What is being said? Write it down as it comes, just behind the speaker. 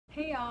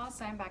Hey y'all,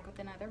 so I'm back with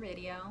another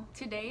video.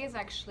 Today is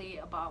actually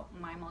about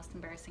my most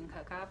embarrassing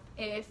hookup.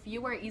 If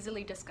you were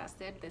easily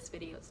disgusted, this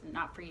video is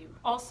not for you.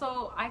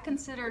 Also, I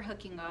considered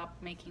hooking up,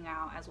 making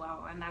out as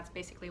well, and that's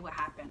basically what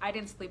happened. I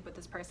didn't sleep with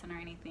this person or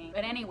anything.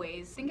 But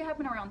anyways, I think it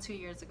happened around 2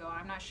 years ago,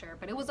 I'm not sure,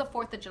 but it was the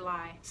 4th of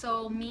July.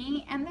 So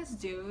me and this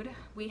dude,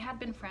 we had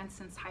been friends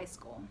since high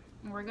school.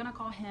 We're gonna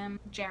call him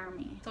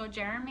Jeremy. So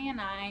Jeremy and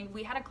I,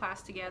 we had a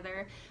class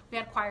together. We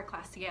had choir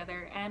class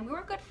together, and we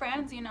were good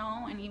friends, you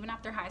know, and even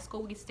after high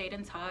school, we stayed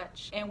in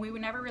touch, and we were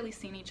never really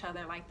seen each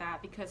other like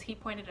that because he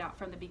pointed out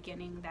from the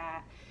beginning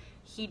that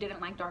he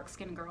didn't like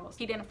dark-skinned girls.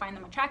 He didn't find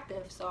them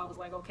attractive, so I was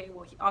like, okay,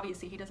 well,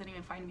 obviously he doesn't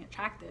even find me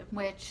attractive,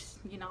 which,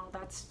 you know,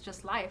 that's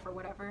just life or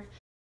whatever.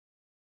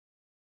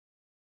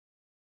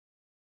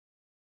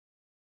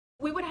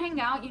 We would hang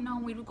out, you know,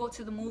 we would go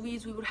to the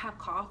movies, we would have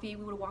coffee,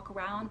 we would walk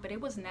around, but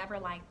it was never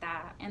like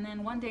that. And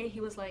then one day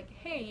he was like,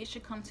 hey, you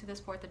should come to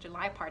this 4th of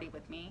July party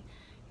with me.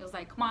 He was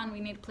like, come on, we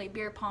need to play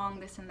beer pong,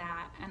 this and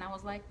that. And I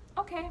was like,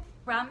 okay.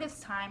 Around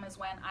this time is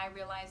when I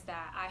realized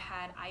that I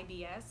had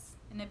IBS.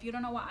 And if you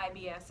don't know what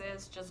IBS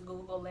is, just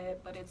Google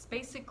it. But it's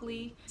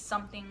basically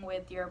something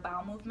with your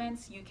bowel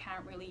movements. You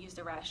can't really use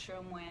the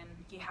restroom when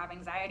you have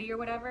anxiety or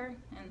whatever.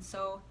 And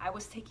so I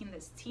was taking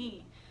this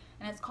tea,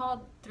 and it's called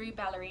 3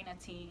 Ballerina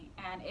tea,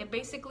 and it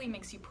basically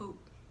makes you poop.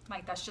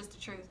 Like, that's just the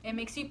truth. It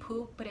makes you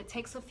poop, but it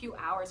takes a few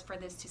hours for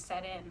this to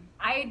set in.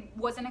 I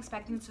wasn't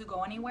expecting to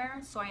go anywhere,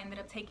 so I ended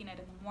up taking it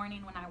in the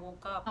morning when I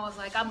woke up. I was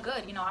like, I'm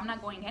good, you know, I'm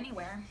not going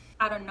anywhere.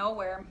 Out of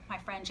nowhere, my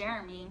friend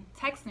Jeremy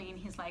texts me and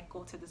he's like,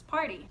 go to this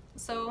party.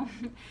 So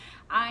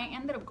I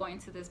ended up going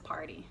to this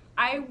party.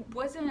 I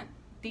wasn't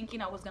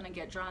thinking I was gonna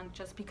get drunk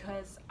just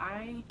because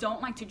I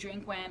don't like to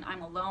drink when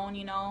I'm alone,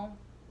 you know,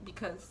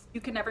 because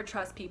you can never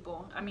trust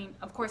people. I mean,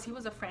 of course he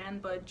was a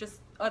friend, but just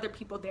other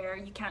people there,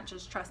 you can't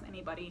just trust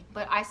anybody.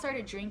 But I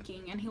started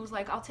drinking and he was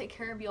like, I'll take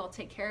care of you, I'll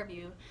take care of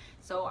you.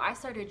 So I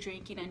started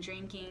drinking and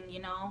drinking, you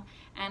know,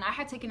 and I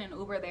had taken an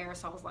Uber there,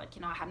 so I was like,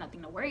 you know, I have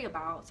nothing to worry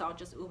about, so I'll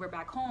just Uber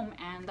back home.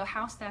 And the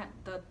house that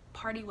the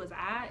party was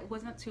at, it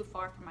wasn't too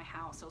far from my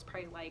house. It was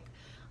probably like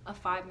a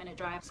 5-minute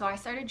drive. So I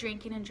started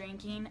drinking and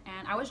drinking,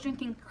 and I was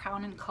drinking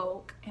Crown and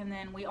Coke, and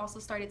then we also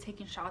started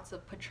taking shots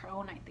of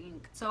Patron, I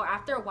think. So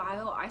after a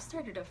while, I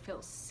started to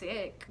feel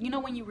sick. You know,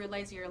 when you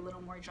realize you're a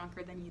little more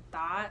drunker than you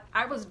thought?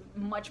 I was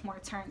much more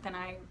turned than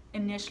I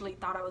initially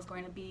thought I was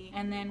going to be.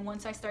 And then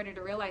once I started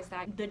to realize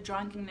that, the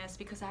drunkenness,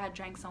 because I had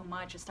drank so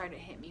much, it started to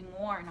hit me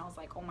more, and I was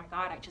like, oh my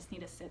god, I just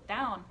need to sit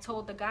down. I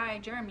told the guy,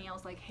 Jeremy, I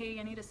was like, hey,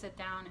 I need to sit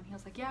down, and he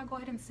was like, yeah, go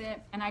ahead and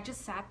sit. And I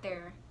just sat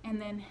there, and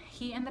then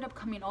he ended up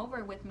coming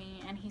over with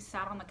me, and he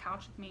sat on the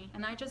couch with me,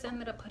 and I just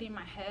ended up putting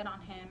my head on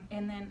him.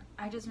 And then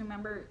I just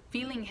remember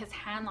feeling his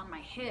hand on my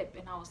hip,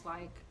 and I was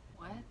like,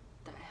 what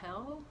the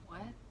hell?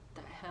 What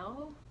the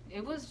hell?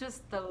 It was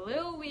just a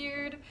little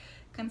weird,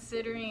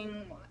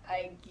 considering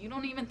like you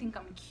don't even think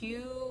I'm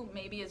cute.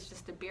 Maybe it's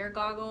just the beer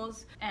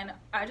goggles. And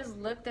I just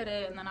looked at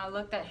it, and then I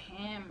looked at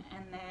him,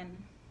 and then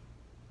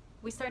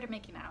we started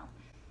making out.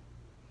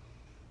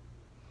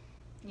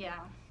 Yeah,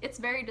 it's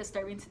very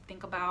disturbing to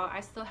think about.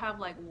 I still have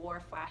like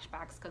war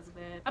flashbacks because of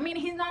it. I mean,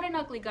 he's not an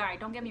ugly guy,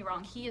 don't get me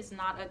wrong. He is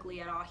not ugly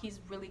at all. He's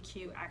really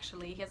cute,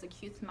 actually. He has a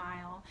cute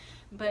smile,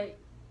 but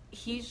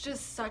he's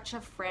just such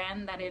a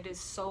friend that it is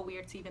so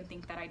weird to even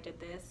think that I did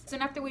this.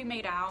 Soon after we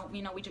made out,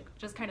 you know, we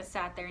just kind of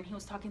sat there, and he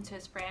was talking to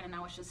his friend, and I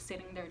was just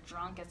sitting there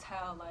drunk as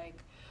hell,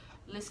 like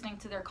listening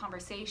to their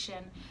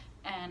conversation.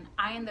 And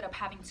I ended up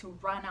having to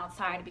run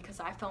outside because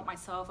I felt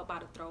myself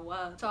about to throw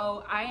up.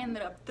 So I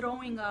ended up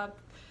throwing up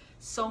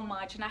so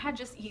much, and I had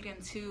just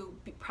eaten too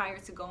prior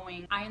to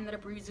going. I ended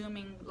up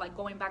resuming, like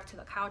going back to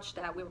the couch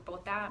that we were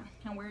both at,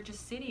 and we were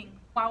just sitting.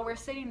 While we're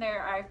sitting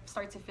there, I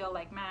start to feel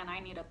like, man, I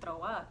need to throw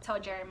up. Tell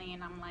Jeremy,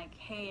 and I'm like,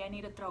 hey, I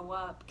need to throw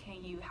up.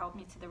 Can you help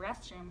me to the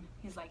restroom?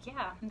 He's like,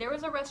 yeah. There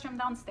was a restroom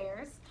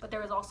downstairs, but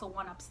there was also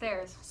one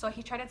upstairs. So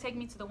he tried to take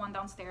me to the one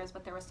downstairs,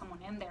 but there was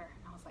someone in there.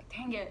 And I was like,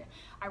 dang it,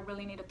 I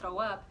really need to throw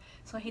up.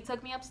 So he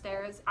took me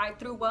upstairs. I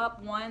threw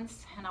up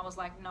once, and I was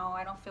like, no,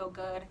 I don't feel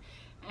good.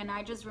 And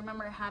I just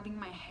remember having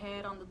my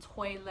head on the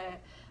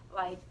toilet,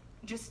 like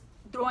just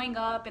throwing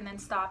up and then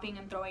stopping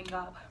and throwing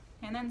up.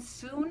 And then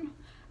soon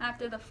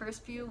after the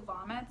first few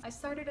vomits, I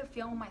started to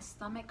feel my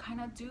stomach kind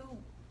of do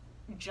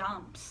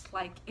jumps.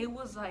 Like it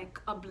was like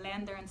a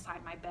blender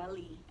inside my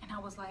belly. And I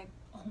was like,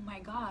 oh my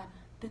god,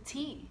 the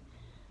tea.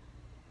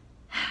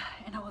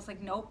 And I was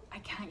like, nope, I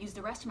can't use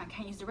the restroom. I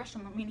can't use the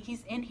restroom. I mean,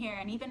 he's in here,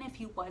 and even if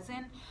he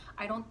wasn't,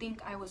 I don't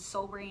think I was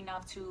sober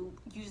enough to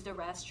use the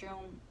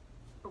restroom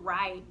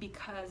right,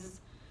 because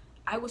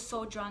I was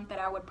so drunk that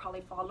I would probably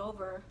fall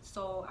over.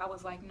 So I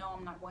was like, no,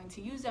 I'm not going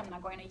to use it. I'm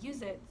not going to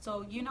use it.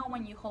 So you know,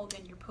 when you hold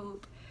in your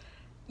poop,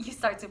 you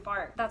start to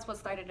fart. That's what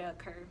started to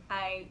occur.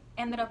 I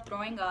ended up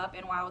throwing up,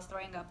 and while I was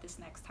throwing up this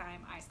next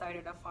time, I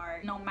started to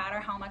fart. No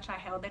matter how much I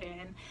held it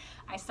in,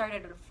 I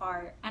started to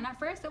fart. And at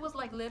first it was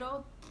like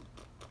little,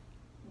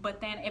 but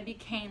then it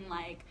became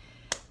like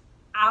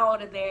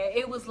out of there.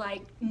 It was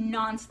like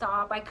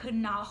non-stop. I could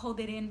not hold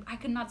it in. I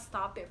could not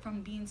stop it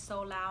from being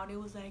so loud. It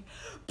was like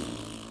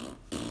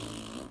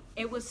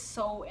It was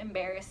so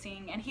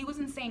embarrassing, and he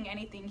wasn't saying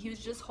anything. He was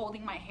just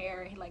holding my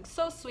hair. He, like,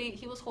 so sweet.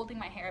 He was holding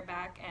my hair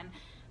back and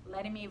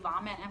letting me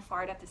vomit and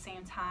fart at the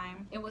same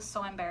time. It was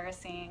so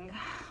embarrassing.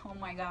 Oh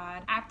my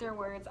god.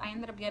 Afterwards, I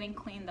ended up getting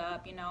cleaned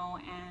up, you know,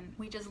 and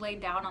we just laid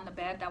down on the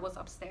bed that was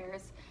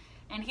upstairs.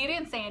 And he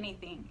didn't say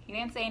anything. He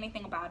didn't say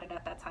anything about it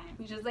at that time.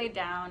 We just laid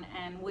down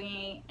and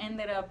we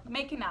ended up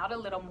making out a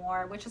little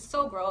more, which is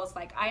so gross.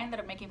 Like, I ended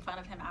up making fun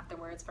of him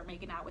afterwards for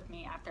making out with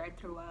me after I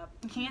threw up.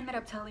 He ended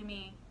up telling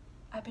me,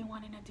 I've been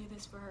wanting to do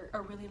this for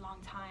a really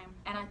long time.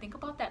 And I think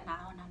about that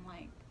now and I'm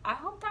like, I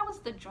hope that was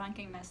the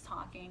drunkenness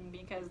talking,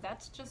 because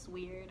that's just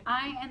weird.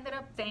 I ended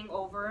up staying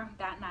over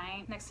that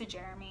night next to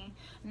Jeremy.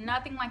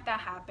 Nothing like that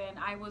happened.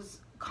 I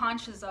was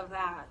conscious of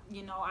that,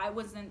 you know. I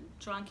wasn't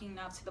drunk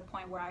enough to the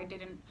point where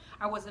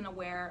I wasn't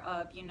aware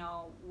of, you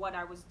know, what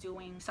I was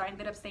doing. So I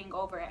ended up staying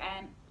over.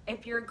 And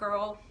if you're a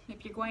girl,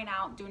 if you're going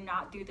out, do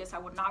not do this. I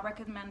would not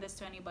recommend this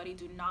to anybody.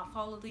 Do not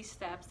follow these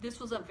steps. This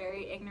was a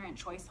very ignorant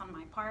choice on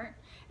my part,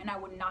 and I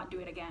would not do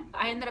it again.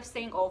 I ended up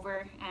staying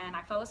over and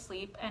I fell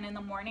asleep, and in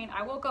the morning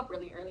I woke up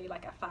really early,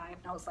 like at 5,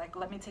 and I was like,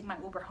 let me take my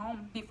Uber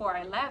home. Before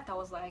I left, I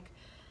was like,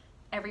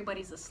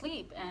 everybody's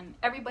asleep, and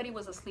everybody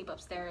was asleep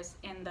upstairs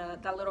in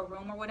that little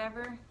room or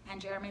whatever, and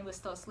Jeremy was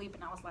still asleep,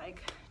 and I was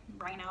like,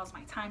 right now is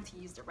my time to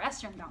use the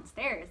restroom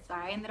downstairs. So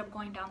I ended up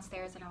going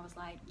downstairs and I was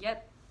like,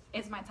 yep,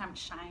 it's my time to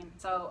shine.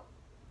 So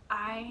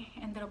I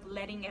ended up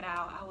letting it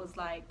out. I was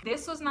like,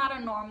 this was not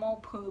a normal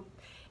poop.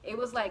 It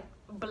was like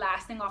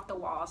blasting off the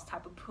walls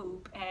type of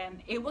poop,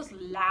 and it was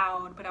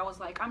loud, but I was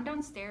like, I'm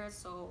downstairs,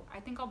 so I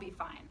think I'll be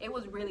fine. It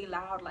was really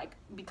loud, like,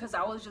 because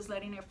I was just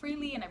letting it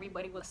freely and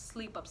everybody was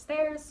asleep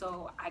upstairs,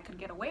 so I could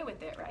get away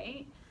with it,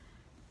 right?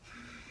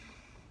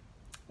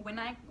 When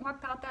I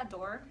walked out that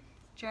door,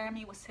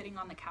 Jeremy was sitting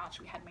on the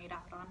couch we had made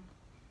out on.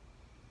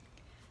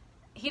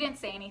 He didn't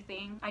say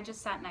anything. I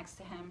just sat next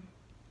to him,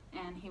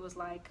 and he was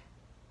like,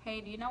 hey,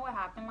 do you know what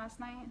happened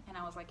last night? And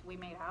I was like, we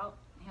made out?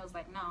 And he was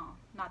like, no,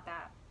 not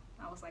that.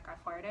 I was like,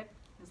 I farted?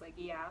 He was like,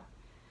 yeah.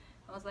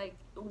 I was like,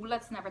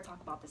 let's never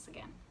talk about this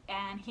again.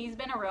 And he's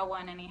been a real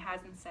one, and he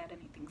hasn't said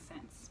anything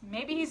since.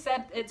 Maybe he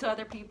said it to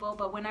other people,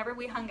 but whenever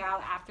we hung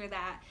out after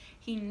that,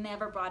 he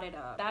never brought it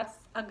up. That's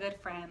a good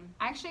friend.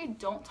 I actually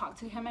don't talk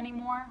to him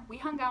anymore. We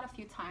hung out a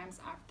few times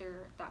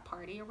after that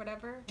party or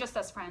whatever, just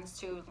as friends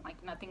too.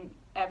 Like, nothing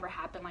ever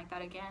happened like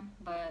that again,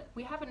 but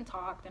we haven't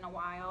talked in a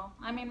while.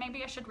 I mean,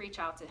 maybe I should reach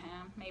out to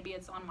him. Maybe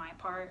it's on my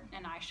part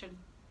and I should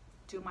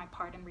do my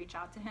part and reach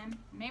out to him.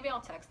 Maybe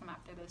I'll text him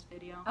after this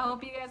video. I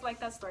hope you guys like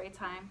that story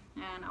time,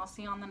 and I'll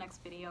see you on the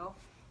next video.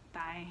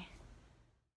 Bye.